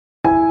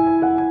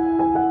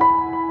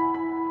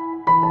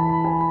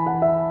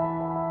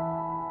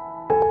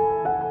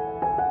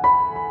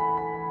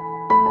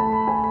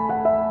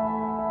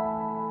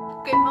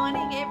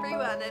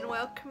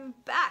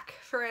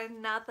for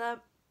another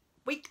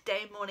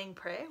weekday morning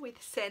prayer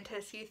with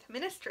Santa's Youth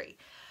Ministry.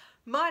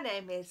 My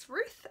name is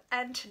Ruth,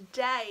 and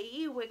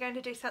today we're going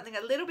to do something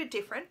a little bit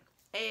different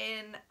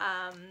in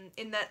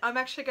that I'm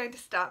actually going to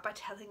start by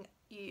telling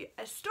you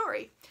a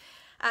story.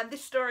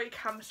 This story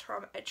comes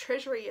from a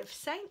Treasury of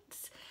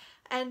Saints,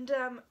 and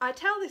I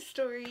tell this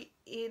story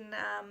in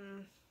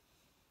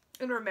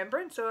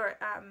remembrance or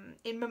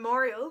in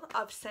memorial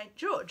of St.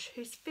 George,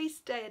 whose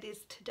feast day it is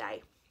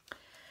today.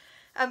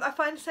 I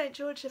find St.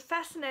 George a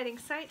fascinating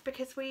saint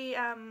because we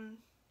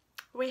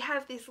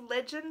have this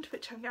legend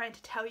which I'm going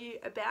to tell you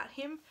about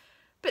him,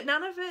 but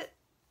none of it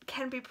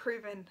can be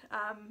proven.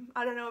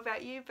 I don't know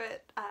about you,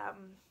 but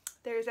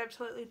there is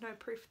absolutely no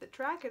proof that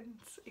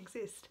dragons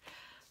exist.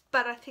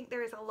 But I think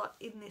there is a lot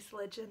in this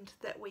legend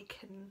that we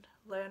can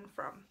learn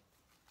from.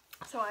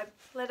 So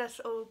let us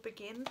all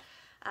begin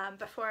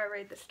before I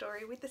read the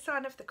story with the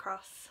sign of the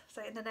cross.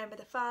 So in the name of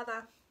the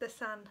Father, the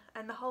Son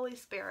and the Holy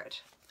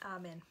Spirit.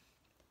 Amen.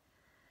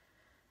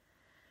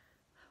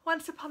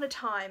 Once upon a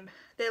time,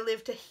 there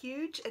lived a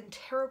huge and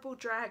terrible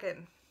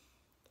dragon.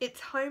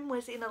 Its home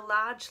was in a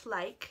large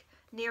lake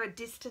near a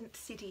distant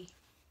city.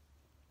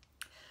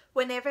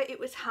 Whenever it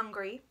was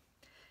hungry,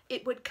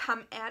 it would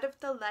come out of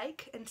the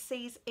lake and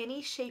seize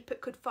any sheep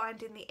it could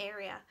find in the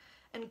area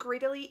and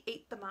greedily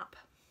eat them up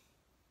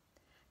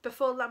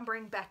before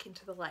lumbering back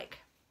into the lake.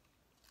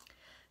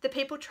 The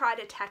people tried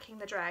attacking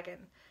the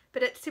dragon,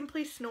 but it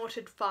simply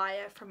snorted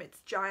fire from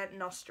its giant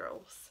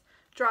nostrils,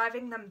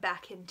 driving them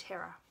back in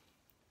terror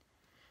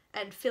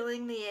and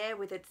filling the air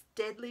with its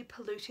deadly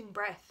polluting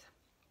breath.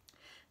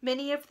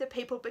 Many of the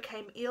people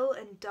became ill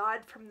and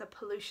died from the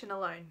pollution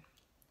alone.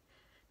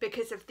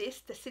 Because of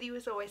this, the city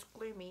was always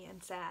gloomy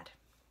and sad.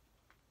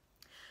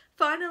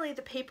 Finally,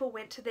 the people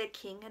went to their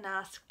king and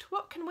asked,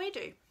 "What can we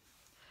do?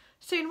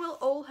 Soon we'll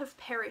all have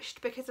perished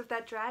because of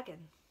that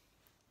dragon.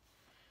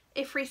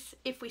 If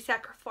we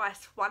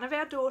sacrifice one of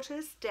our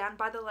daughters down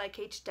by the lake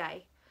each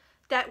day,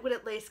 that would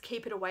at least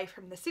keep it away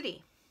from the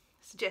city,"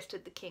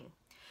 suggested the king.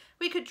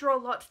 "We could draw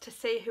lots to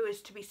see who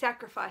is to be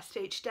sacrificed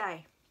each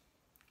day."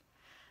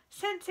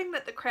 Sensing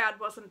that the crowd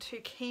wasn't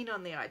too keen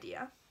on the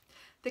idea,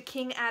 the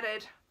king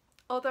added,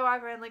 "Although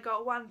I've only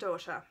got one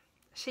daughter,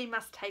 she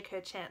must take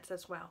her chance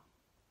as well."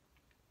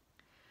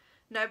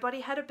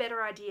 Nobody had a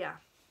better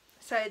idea,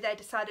 so they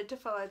decided to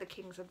follow the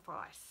king's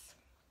advice.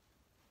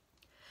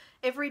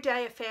 Every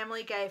day a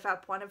family gave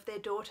up one of their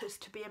daughters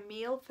to be a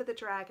meal for the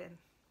dragon.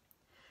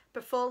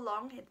 Before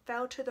long, it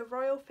fell to the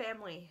royal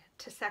family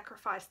to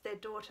sacrifice their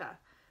daughter,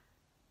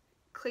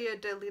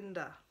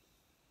 Cleodolinda.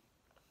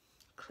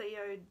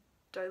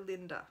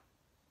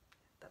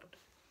 That'll do.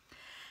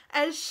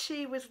 As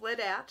she was led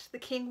out, the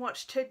king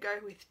watched her go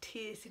with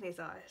tears in his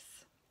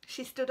eyes.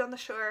 She stood on the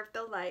shore of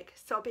the lake,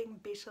 sobbing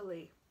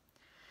bitterly.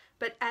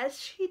 But as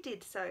she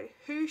did so,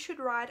 who should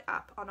ride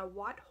up on a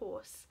white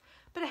horse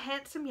but a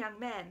handsome young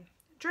man,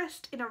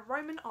 dressed in a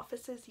Roman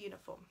officer's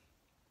uniform?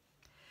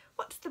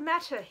 "What's the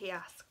matter?" he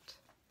asked.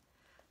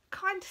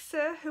 "Kind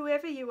sir,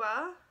 whoever you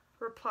are,"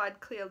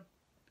 replied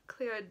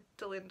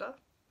Cleodolinda,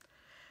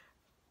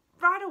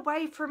 "ride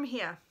away from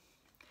here."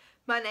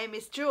 "My name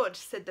is George,"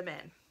 said the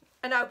man,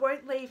 "and I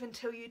won't leave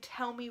until you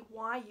tell me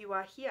why you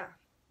are here."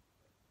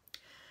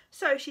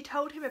 So she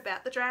told him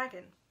about the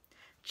dragon.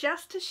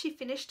 Just as she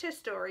finished her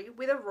story,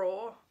 with a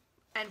roar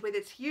and with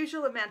its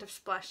usual amount of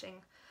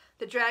splashing,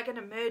 the dragon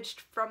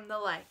emerged from the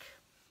lake.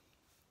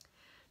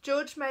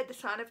 George made the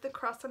sign of the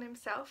cross on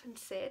himself and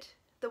said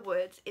the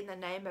words, "In the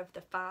name of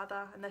the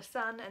Father and the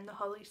Son and the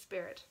Holy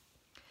Spirit."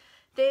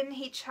 Then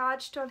he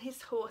charged on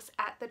his horse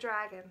at the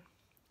dragon.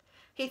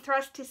 He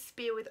thrust his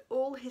spear with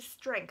all his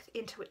strength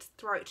into its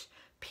throat,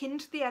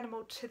 pinned the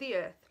animal to the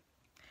earth,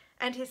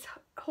 and his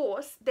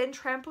horse then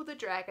trampled the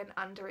dragon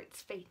under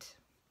its feet.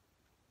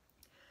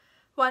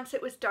 Once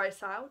it was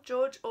docile,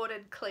 George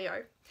ordered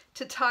Cleo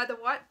to tie the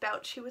white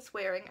belt she was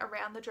wearing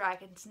around the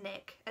dragon's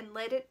neck and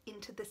led it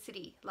into the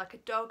city like a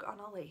dog on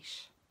a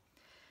leash.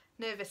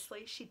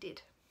 Nervously, she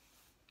did.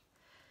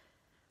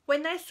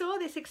 When they saw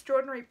this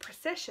extraordinary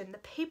procession, the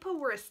people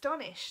were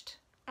astonished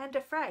and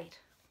afraid.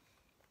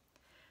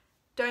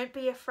 "Don't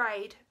be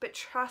afraid, but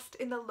trust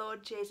in the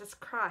Lord Jesus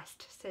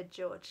Christ," said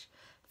George,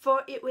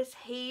 "for it was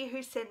he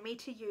who sent me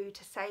to you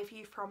to save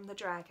you from the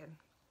dragon."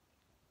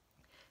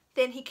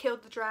 Then he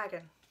killed the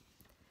dragon.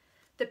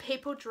 The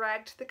people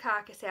dragged the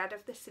carcass out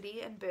of the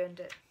city and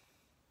burned it.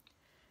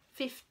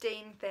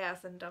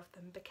 15,000 of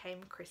them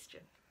became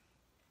Christian.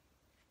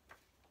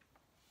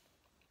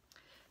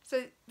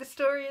 So the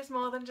story is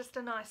more than just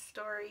a nice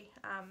story.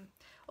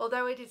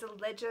 Although it is a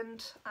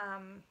legend,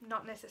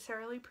 not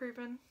necessarily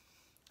proven,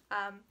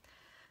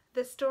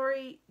 the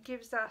story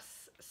gives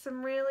us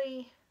some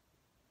really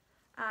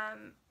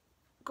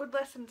good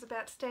lessons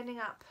about standing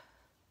up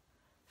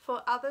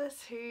for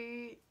others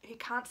who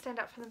can't stand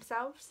up for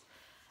themselves,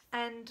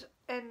 and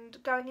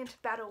going into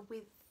battle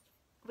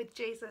with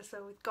Jesus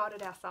or with God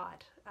at our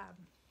side.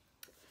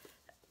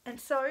 And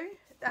so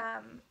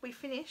we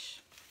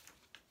finish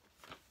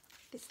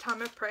this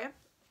time of prayer.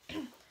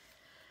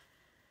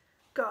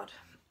 God,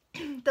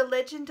 The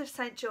legend of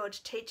St.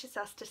 George teaches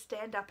us to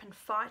stand up and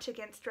fight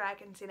against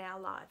dragons in our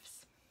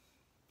lives,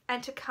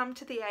 and to come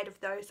to the aid of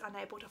those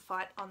unable to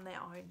fight on their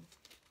own.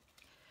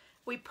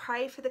 We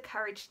pray for the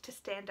courage to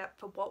stand up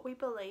for what we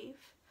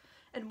believe,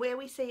 and where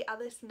we see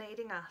others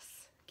needing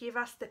us, give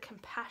us the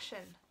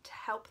compassion to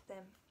help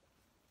them.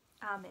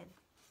 Amen.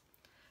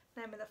 In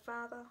the name of the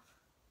Father,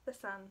 the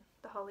Son,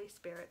 the Holy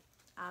Spirit.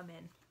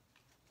 Amen.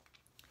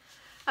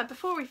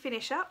 Before we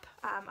finish up,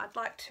 I'd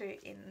like to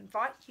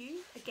invite you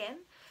again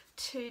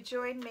to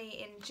join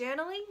me in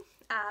journaling.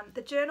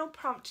 The journal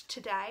prompt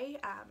today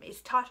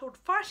is titled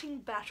Fighting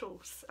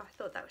Battles. I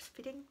thought that was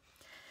fitting.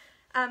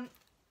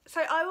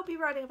 So I will be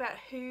writing about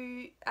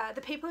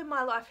the people in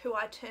my life who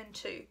I turn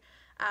to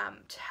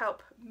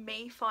help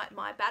me fight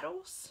my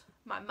battles,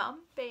 my mum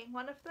being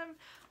one of them,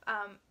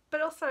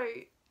 but also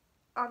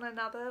on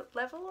another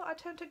level I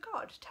turn to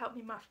God to help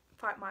me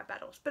fight my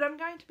battles. But I'm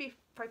going to be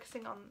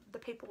focusing on the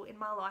people in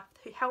my life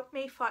who help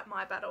me fight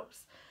my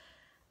battles,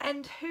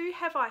 and who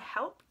have I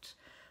helped,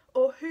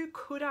 or who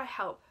could I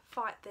help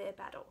fight their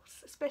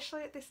battles,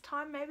 especially at this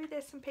time. Maybe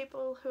there's some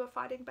people who are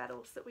fighting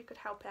battles that we could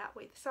help out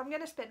with. So I'm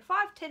going to spend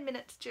 5-10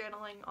 minutes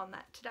journaling on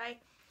that today,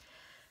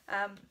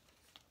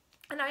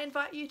 and I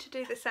invite you to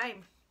do the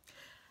same.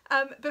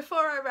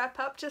 Before I wrap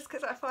up, just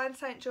because I find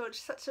St. George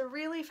such a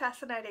really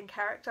fascinating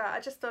character, I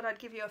just thought I'd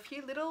give you a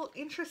few little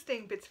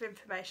interesting bits of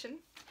information.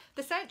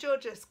 The St.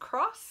 George's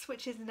Cross,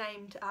 which is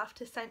named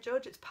after St.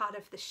 George, it's part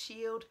of the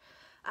shield,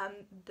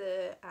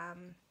 the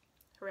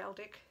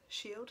heraldic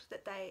shield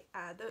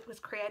that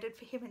was created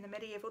for him in the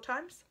medieval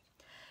times,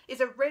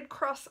 is a red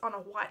cross on a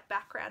white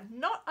background,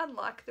 not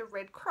unlike the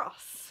Red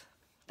Cross.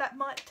 That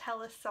might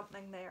tell us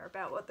something there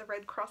about what the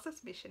Red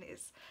Cross's mission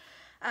is.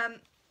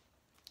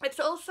 It's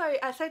also,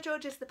 St.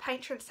 George is the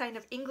patron saint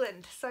of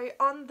England, so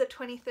on the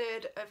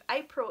 23rd of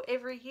April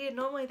every year,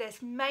 normally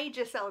there's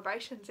major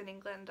celebrations in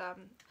England,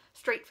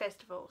 street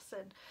festivals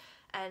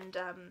and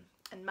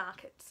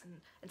markets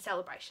and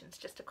celebrations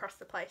just across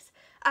the place.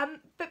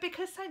 But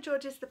because St.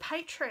 George is the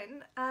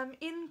patron,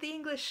 in the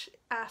English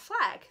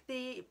flag,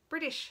 the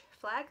British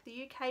flag,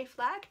 the UK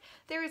flag,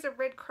 there is a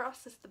red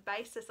cross as the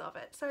basis of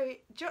it. So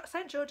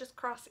St. George's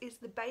Cross is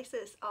the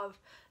basis of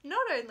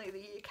not only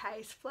the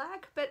UK's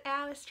flag, but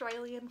our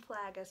Australian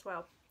flag as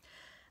well,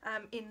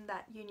 in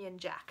that Union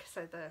Jack,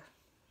 so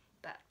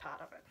that part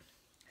of it.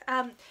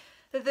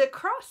 The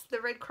cross, the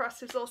red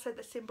cross, is also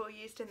the symbol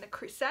used in the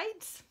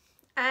Crusades.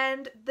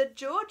 And the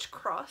George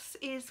Cross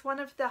is one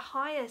of the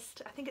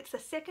highest, I think it's the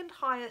second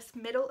highest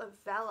Medal of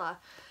Valour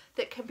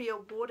that can be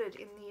awarded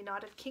in the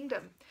United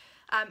Kingdom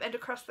and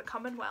across the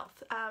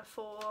Commonwealth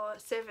for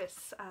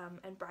service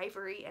and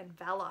bravery and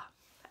valour.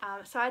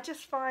 So I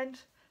just find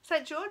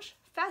St. George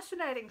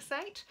fascinating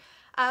saint,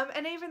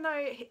 and even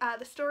though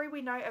the story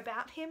we know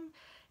about him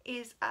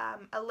is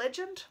a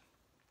legend,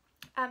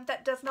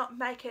 that does not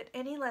make it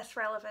any less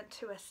relevant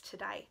to us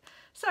today.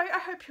 So I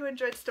hope you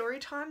enjoyed story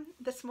time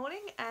this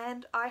morning,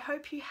 and I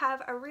hope you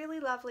have a really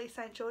lovely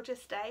St.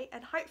 George's Day,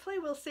 and hopefully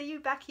we'll see you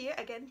back here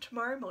again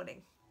tomorrow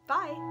morning.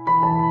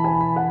 Bye!